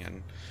building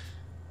and,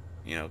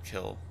 you know,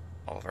 kill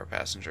all of our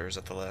passengers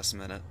at the last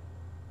minute.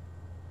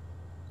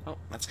 Oh,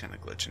 that's kind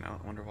of glitching out.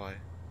 I wonder why.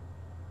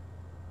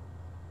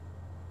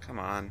 Come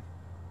on.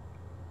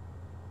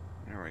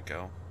 There we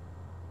go.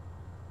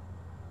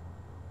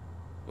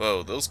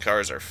 Whoa, those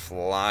cars are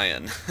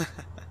flying.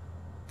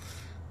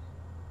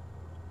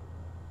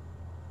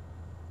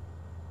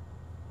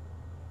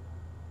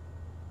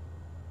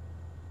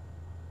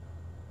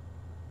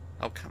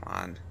 Oh, come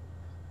on.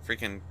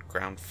 Freaking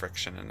ground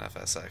friction in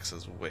FSX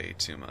is way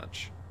too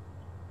much.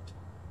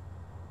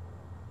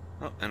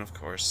 Oh, and of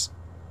course.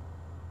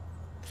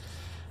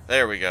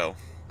 There we go.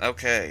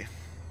 Okay.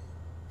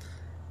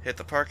 Hit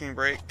the parking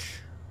brake.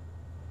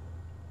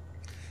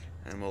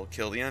 And we'll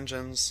kill the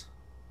engines.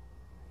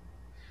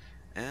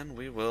 And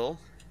we will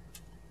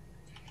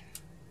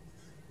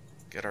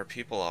get our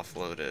people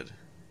offloaded.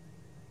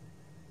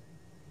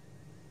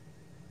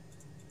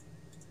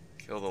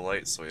 Kill the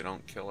lights so we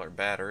don't kill our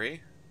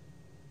battery.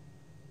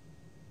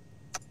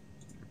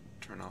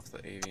 Turn off the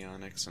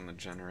avionics and the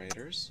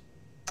generators.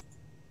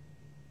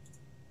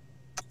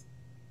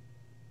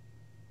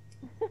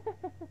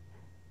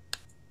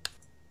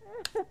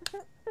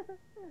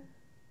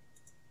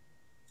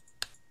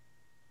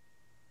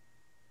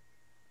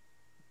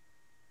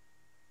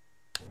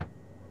 There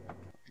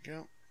we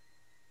go.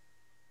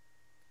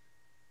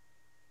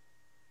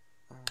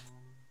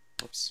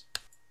 Whoops.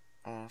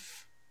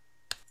 Off.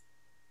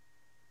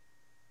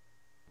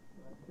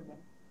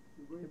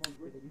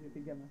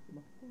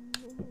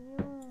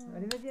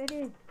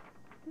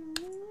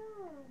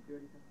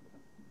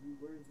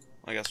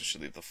 I guess we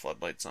should leave the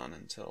floodlights on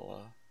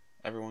until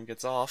everyone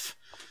gets off.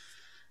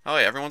 Oh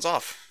yeah, everyone's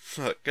off.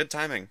 Good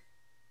timing.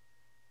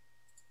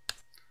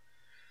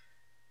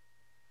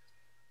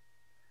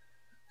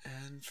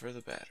 And for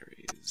the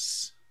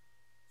batteries.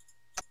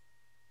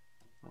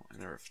 Oh, I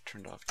never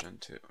turned off Gen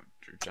 2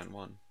 or Gen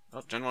 1.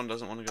 Oh, Gen 1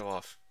 doesn't want to go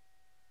off.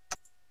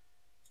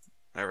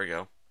 There we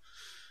go.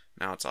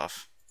 Now it's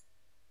off.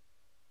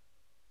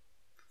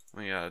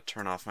 Let me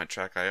turn off my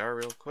track IR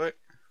real quick.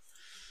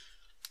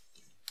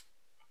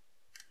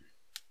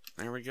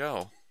 There we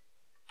go.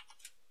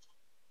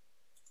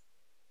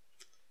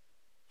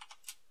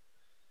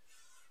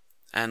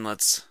 And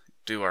let's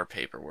do our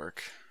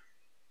paperwork.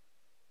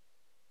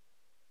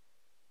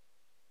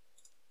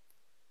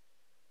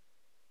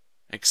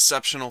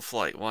 Exceptional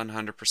flight,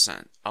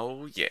 100%.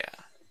 Oh yeah.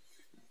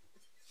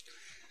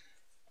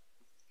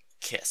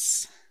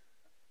 Kiss.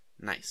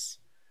 Nice.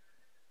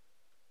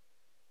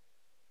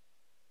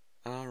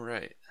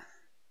 Alright.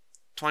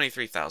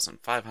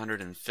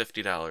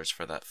 $23,550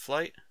 for that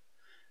flight.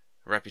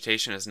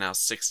 Reputation is now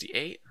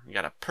 68. We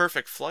got a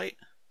perfect flight.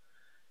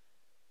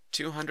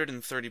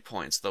 230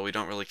 points, though we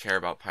don't really care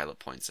about pilot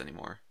points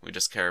anymore. We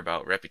just care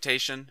about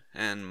reputation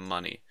and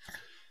money.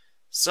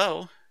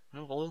 So,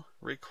 we'll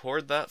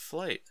record that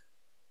flight.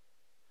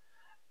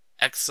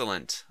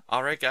 Excellent.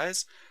 Alright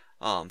guys,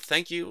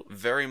 thank you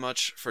very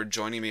much for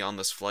joining me on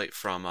this flight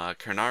from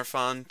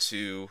Caernarfon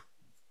to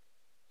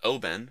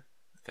Oban,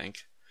 I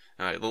think.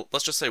 Alright,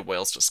 let's just say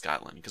Wales to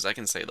Scotland, because I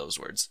can say those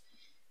words.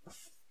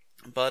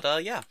 But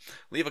yeah,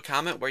 leave a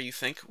comment where you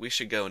think we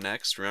should go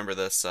next. Remember,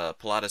 this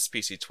Pilatus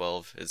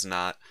PC-12 is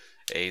not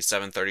a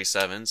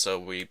 737, so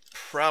we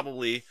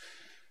probably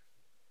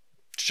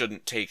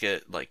shouldn't take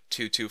it like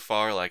too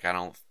far. Like, I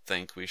don't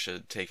think we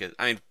should take it.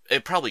 I mean,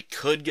 it probably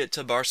could get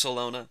to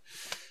Barcelona,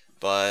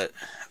 but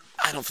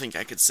I don't think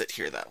I could sit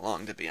here that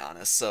long, to be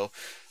honest. So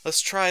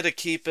let's try to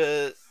keep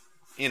it,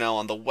 you know,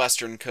 on the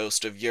western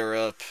coast of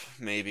Europe,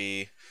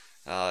 maybe,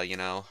 you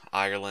know,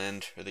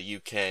 Ireland or the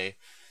UK.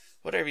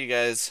 Whatever you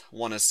guys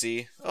want to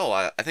see. Oh,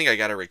 I think I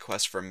got a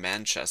request for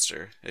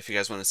Manchester. If you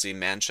guys want to see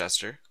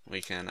Manchester,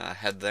 we can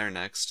head there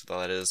next.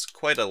 Though that is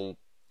quite a,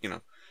 you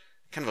know,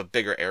 kind of a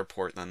bigger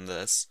airport than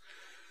this.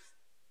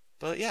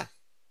 But yeah.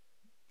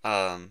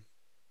 I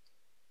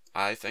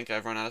think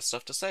I've run out of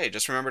stuff to say.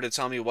 Just remember to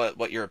tell me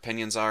what your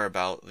opinions are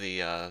about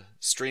the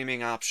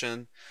streaming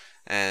option.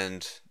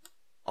 And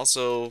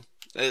also,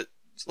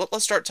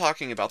 let's start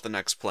talking about the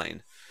next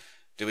plane.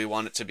 Do we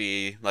want it to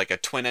be like a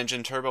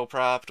twin-engine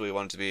turboprop? Do we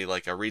want it to be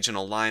like a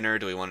regional liner?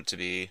 Do we want it to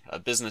be a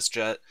business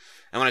jet?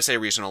 And when I say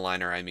regional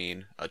liner, I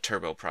mean a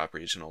turboprop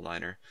regional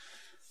liner.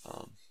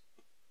 I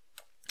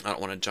don't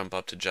want to jump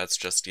up to jets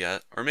just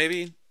yet. Or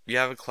maybe you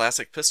have a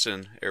classic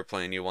piston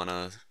airplane you want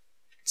to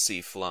see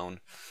flown.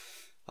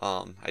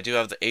 I do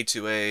have the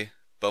A2A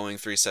Boeing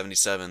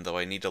 377, though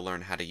I need to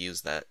learn how to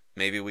use that.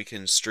 Maybe we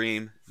can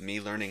stream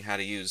me learning how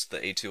to use the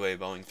A2A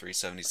Boeing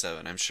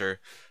 377. I'm sure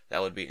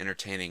that would be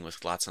entertaining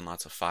with lots and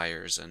lots of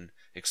fires and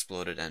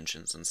exploded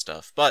engines and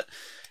stuff. But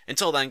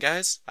until then,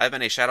 guys, I've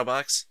been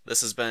AShadowbox.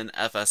 This has been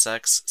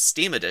FSX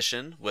Steam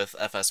Edition with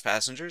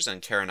FSPassengers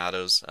and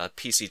Caernarfon's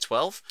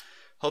PC-12.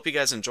 Hope you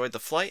guys enjoyed the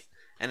flight,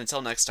 and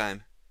until next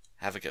time,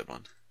 have a good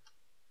one.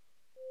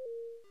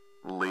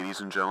 Ladies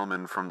and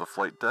gentlemen from the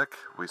flight deck,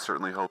 we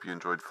certainly hope you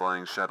enjoyed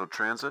flying Shadow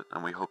Transit,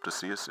 and we hope to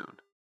see you soon.